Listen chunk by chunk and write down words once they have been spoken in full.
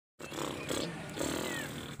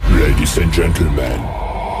Ladies and gentlemen,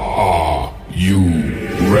 are you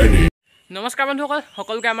ready? নমস্কাৰ বন্ধুসকল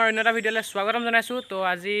সকলোকে আমাৰ অন্য এটা ভিডিঅ'লৈ স্বাগতম জনাইছোঁ। তো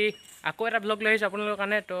আজি আকৌ এটা ব্লগ লৈ আহিছোঁ আপোনালোকৰ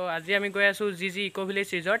কাৰণে। তো আজি আমি গৈ আছোঁ জি ইকো ভিলেজ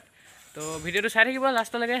ৰিজৰ্ট। তো ভিডিঅ'টো চাই থাকিব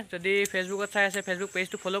লাষ্টলৈকে। যদি ফেচবুকত চাই আছে ফেচবুক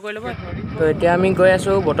পেজটো ফ'ল' কৰি ল'ব। তো এতিয়া আমি গৈ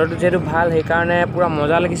আছোঁ, বতৰটো যিহেতু ভাল সেইকাৰণে পূৰা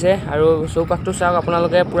মজা লাগিছে। আৰু চৌপাশটো চাওক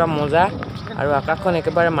আপোনালোকে, পূৰা মজা। আৰু আকাশখন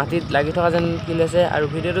একেবাৰে মাটিত লাগি থকা যেন ফিল হৈছে। আৰু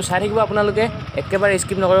ভিডিঅ'টো চাই থাকিব আপোনালোকে, একেবাৰে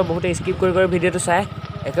স্কিপ নকৰিব। বহুতে স্কিপ কৰি ভিডিঅ'টো চাই,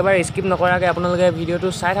 একেবাৰে স্কিপ নকৰাকৈ আপোনালোকে ভিডিঅ'টো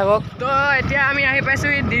চাই থাকক। তো এতিয়া আমি আহি পাইছোঁ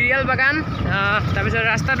ডিৰিয়াল বাগান। তাৰপিছত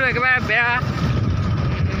ৰাস্তাটো একেবাৰে বেয়া।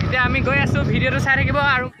 এতিয়া আমি গৈ আছোঁ, ভিডিঅ'টো চাই থাকিব।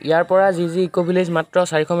 আৰু ইয়াৰ পৰা জি ইকো ভিলেজ মাত্ৰ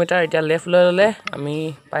 400 মিটাৰ। এতিয়া লেফ্ট লৈ ল'লে আমি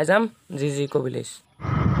পাই যাম জি ইকো ভিলেজ।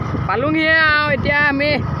 পালোঁহিয়ে আৰু এতিয়া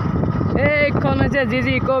আমি, এইখন হৈছে জি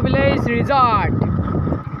ইকো ভিলেজ ৰিজৰ্ট।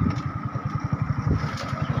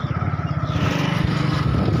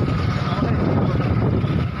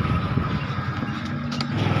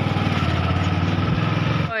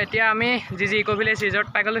 এতিয়া আমি জি ইকো ভিলেজ ৰিজৰ্ট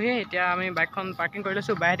পাই গ'লোহি। এতিয়া আমি বাইকখন পাৰ্কিং কৰি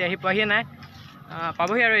লৈছোঁ। বাইহেঁতি আহি পোৱাহিয়ে নাই,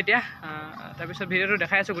 পাবহি আৰু এতিয়া। তাৰপিছত ভিডিঅ'টো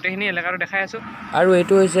দেখাই আছোঁ, গোটেইখিনি এলেকাটো দেখাই আছোঁ। আৰু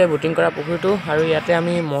এইটো হৈছে বুটিং কৰা পুখুৰীটো, আৰু ইয়াতে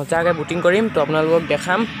আমি মজাকৈ বুটিং কৰিম। তো আপোনালোকক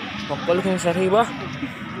দেখাম, সকলোখিনি চাই থাকিব।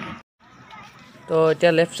 তো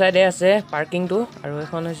এতিয়া লেফ্ট ছাইডে আছে পাৰ্কিংটো, আৰু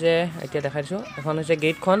এখন হৈছে, এতিয়া দেখাই দিছোঁ, এখন হৈছে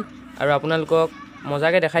গেটখন। আৰু আপোনালোকক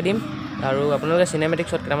মজাকৈ দেখাই দিম, আৰু আপোনালোকে চিনেমেটিক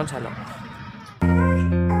শ্বট কেইটামান চাই লওক।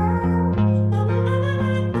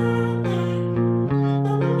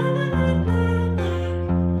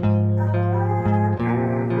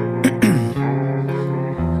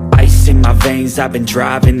 My veins, I've been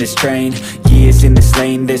driving this train, years in this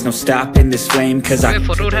lane, there's no stopping this flame, cause I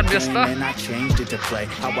photo uthat byasta and I changed it to play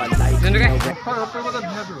how I like it.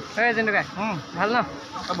 Hey Jindukai, bhal na?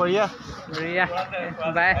 Badhiya badhiya,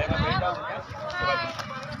 bye.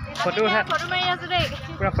 Photo uthat, photo mari asu dei,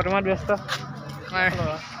 pura photo mat byasta.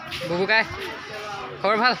 Bubukai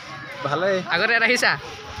khobor bhal? bhalei agote ahisa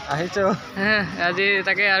ahicho aji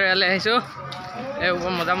take aru ele ahisu.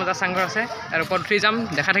 মজা মজা চাংঘৰ আছে, তাৰ ওপৰত উঠি যাম,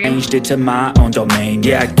 দেখা থাকিম। Changed it to my own domain,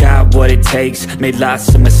 yeah, I got what it takes, made lots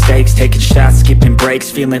of mistakes, taking shots, skipping breaks,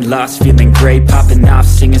 feeling lost, feeling great, popping off,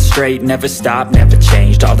 singing straight, never stopped, never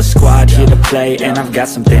changed, all the squad here to play, and I've got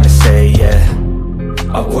something to say, yeah,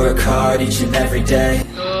 I work hard each and every day.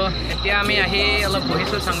 তো এতিয়া আমি আহি অলপ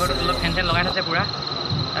বহিছোঁ, চাংঘৰটোত অলপ ফেন চেন লগাই থৈছে পুৰা।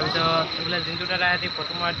 তাৰপিছত এইফালে জিন্তু দাদা সিহঁতি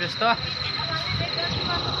ফটো মৰাত ব্যস্ত।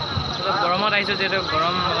 অলপ গৰমত আহিছোঁ, যিহেতু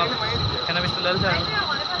গৰম অলপ ফেনৰ পিছটো লৈ লৈছোঁ আৰু।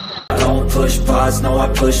 I don't push pause, no I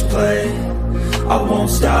push play, I won't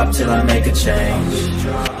stop till I make a change.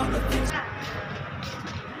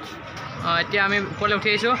 এতিয়া আমি ওপৰলৈ উঠি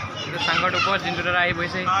আহিছোঁ, চাংঘৰটোৰ ওপৰত জিন্তু দাদা আহি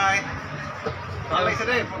বহিছে। ভাল লাগিছে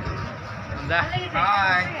দেই।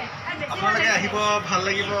 আপোনালোকে আহিব, ভাল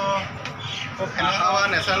লাগিব। ফেনৰ হাৱা,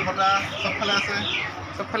 নেচাৰেল বতাহ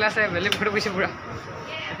চবফালে আছে, বেলেগ পুখুৰী বহিছে পুৰা,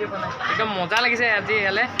 একদম মজা লাগিছে আজি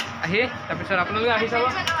ইয়ালৈ আহি। তাৰপিছত আপোনালোকে আহি চাব।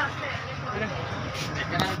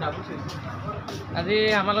 আজি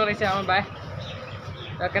আমাৰ লগত আহিছে আমাৰ বাই।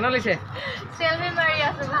 কেনে লাগিছে? সেলফি মাৰি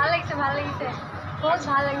আছো, ভাল লাগিছে বহুত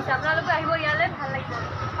ভাল লাগিছে। আপোনালোকে আহিব ইয়ালৈ, ভাল লাগিছে।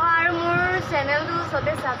 আৰু মোৰ চেনেলটো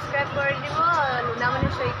সবে সাবস্ক্ৰাইব কৰি দিব, লুনামণি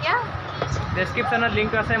শইকীয়া। ডেছক্ৰিপশ্যনত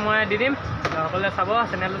লিংকটো আছে, মই দি দিম, সকলোৱে চাব,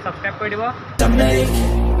 চেনেলটো ছাবস্ক্ৰাইব কৰি দিব।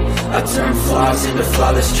 I turn flaws into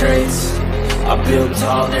flawless traits, I build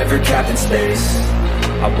tall, never capped in space,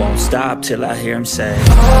 I won't stop till I hear him say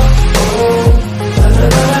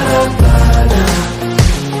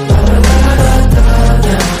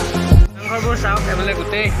ঘৰবোৰ চাওক, এইফালে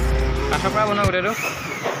গোটেই কাঠৰ পৰা বনোৱা গোটেইটো।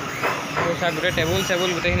 আৰু চাওক গোটেই টেবুল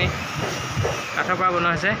চেবুল গোটেইখিনি কাঠৰ পৰা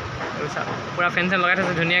বনোৱা হৈছে। আৰু চাওক পূৰা ফেন চেন লগাই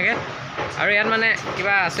থৈছে ধুনীয়াকৈ। আৰু ইয়াত মানে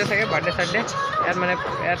কিবা আছে চাগে, বাৰ্থডে চাৰ্থডে,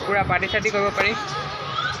 ইয়াত পূৰা পাৰ্টি চাৰ্টি কৰিব পাৰি।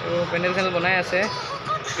 আৰু পেণ্ডেল চেণ্ডেল বনাই আছে,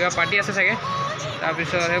 কিবা পাৰ্টি আছে চাগে।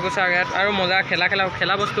 তাৰপিছত সেইবোৰ চাওক, ইয়াত আৰু মজা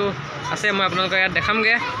খেলা বস্তু আছে, মই আপোনালোকক ইয়াত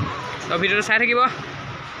দেখামগৈ। তো ভিডিঅ'টো চাই থাকিব।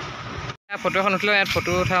 ফটো এখন উঠিলোঁ, ইয়াত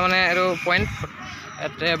ফটো উঠা মানে এইটো পইণ্ট,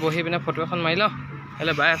 ইয়াতে বহি পিনে ফটো এখন মাৰি লওঁ।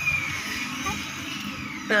 হেল্ল' বাই,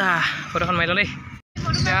 ফটোখন মাৰি লওঁ দেই।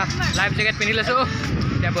 এতিয়া লাইফ জেকেট পিন্ধি লৈছোঁ,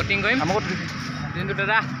 এতিয়া বটিং কৰিম। যোনটো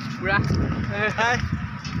দাদা পূৰা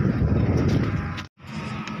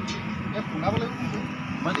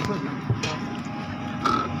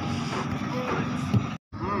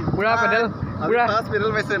পুৰা পেডেল, পুৰা পেডেল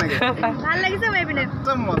পাইছে নেকি? ভাল লাগিছে মাৰি পিনে,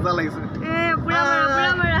 একদম মজা লাগিছে। পুৰা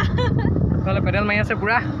মাৰা নহ'লে পেডেল মাৰি আছে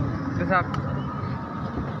পুৰা। চাওক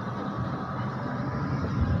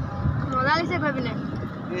মজা লাগিছে মাৰি পিনে।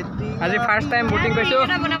 আজি ফাৰ্ষ্ট টাইম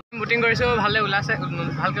বুটিং কৰিছোঁ, ভালে ওলাইছে,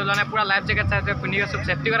 ভালকৈ ওলোৱা নাই। পূৰা লাইফ জেকেট চাইছে পিন্ধি গৈছোঁ,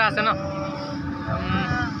 চেফটি কথা আছে ন।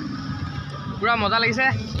 পুৰা মজা লাগিছে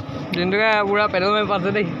দিনটোকে পুৰা পেডেল মাৰি পাছে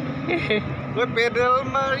দেই পেডেল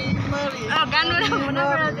মাৰি মাৰি গান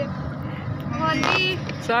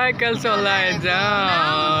চাইকেল চলাই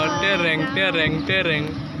যাওঁ টেৰেং টেৰেং টেৰেং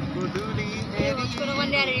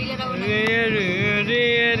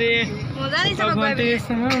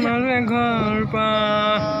ঘৰ পা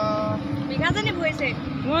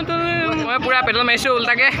মই পুৰা পেডেল মাৰিছোঁ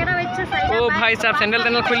উল্টাকে অ' ভাই চাপ চেণ্ডেল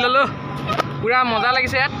টেণ্ডেল খুলি ল'লোঁ পুৰা মজা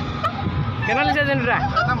লাগিছে ইয়াত কেনে লাগিছে যেনটা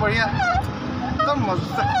বঢ়িয়া একদম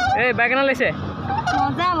মজা এই বাইক কেনে লাগিছে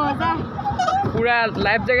পুৰা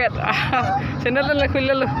লাইফ জেকেট চেণ্ডেল টেণ্ডেল খুলি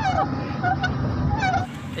ল'লোঁ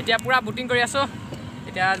এতিয়া পুৰা বুটিং কৰি আছোঁ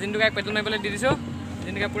এতিয়া জিন্দুকাই পেডেল মাৰিবলৈ দি দিছোঁ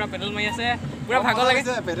জিন্দুকাই পুৰা পেডেল মাৰি আছে পুৰা ভাগৰ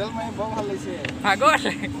লাগিছে পেডেল মাৰি বৰ ভাল লাগিছে ভাগৰ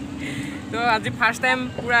তো আজি ফাৰ্ষ্ট টাইম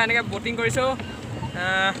পুৰা এনেকৈ বটিং কৰিছোঁ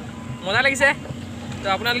মজা লাগিছে তো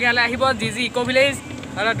আপোনালোকে ইয়ালৈ আহিব জি ইক' ভিলেজ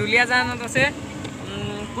আৰু দুলিয়াজানত আছে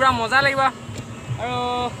পুৰা মজা লাগিব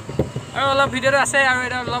আৰু অলপ ভিডিঅ'টো আছে আৰু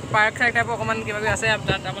এটা অলপ পাৰ্ক চাৰ্ক টাইপৰ অকণমান কিবা কিবি আছে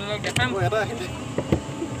তাত আপোনালোকক দেখাম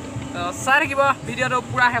চাই থাকিব ভিডিঅ'টো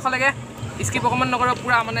পুৰা শেষলৈকে স্কিপ অকণমান নকৰিব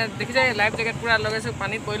পুৰা মানে দেখিছে লাইফ জেকেট পুৰা লগাইছোঁ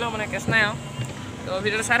পানীত পৰিলেও মানে কেছ নাই আৰু তো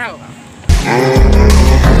ভিডিঅ'টো চাই থাকক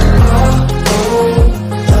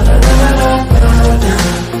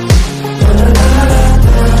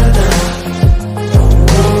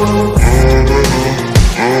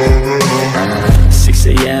 6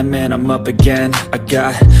 a.m. and I'm up again. I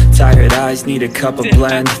got tired eyes, need a cup of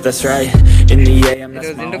blend. That's right, in the AM,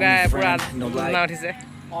 that's my only friend. No light.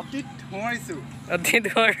 অতীত সোঁৱৰিছোঁ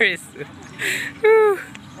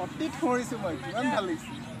অতীত সোঁৱৰিছোঁ মই কিমান ভাল লাগিছে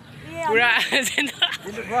পুৰা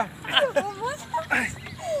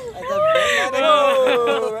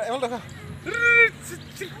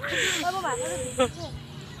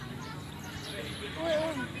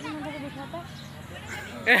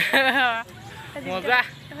মজা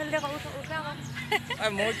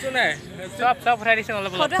On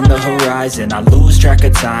the horizon, I lose track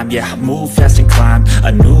of time. Yeah, I move fast and climb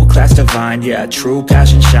a new class divine. Yeah, true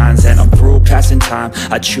passion shines, and I'm through passing time.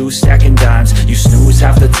 I choose stacking dimes. You snooze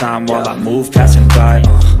half the time while I move passing by.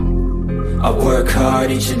 I work hard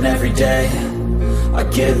each and every day. I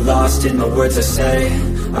get lost in the words I say.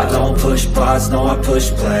 I don't push pause, no, I push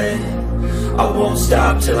play. I won't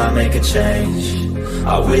stop till I make a change.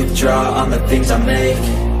 I withdraw on the things I make.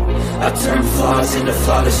 I turn flaws into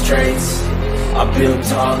flawless traits. I build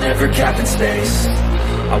tall, never capped in space.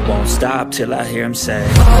 I won't stop till I hear him say.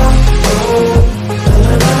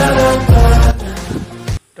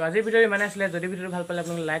 তো আজিৰ video' ইমানে আছিলে যদি ভিডিঅ'টো ভাল পালে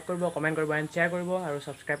আপোনালোকে like কৰিব কমেণ্ট কৰিব এণ্ড শ্বেয়াৰ কৰিব আৰু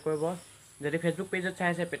ছাবস্ক্ৰাইব কৰিব যদি ফেচবুক পেজত চাই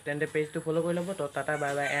আছে তেন্তে পেজটো ফ'ল' কৰি ল'ব তো tata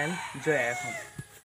bye bye and Jay Assam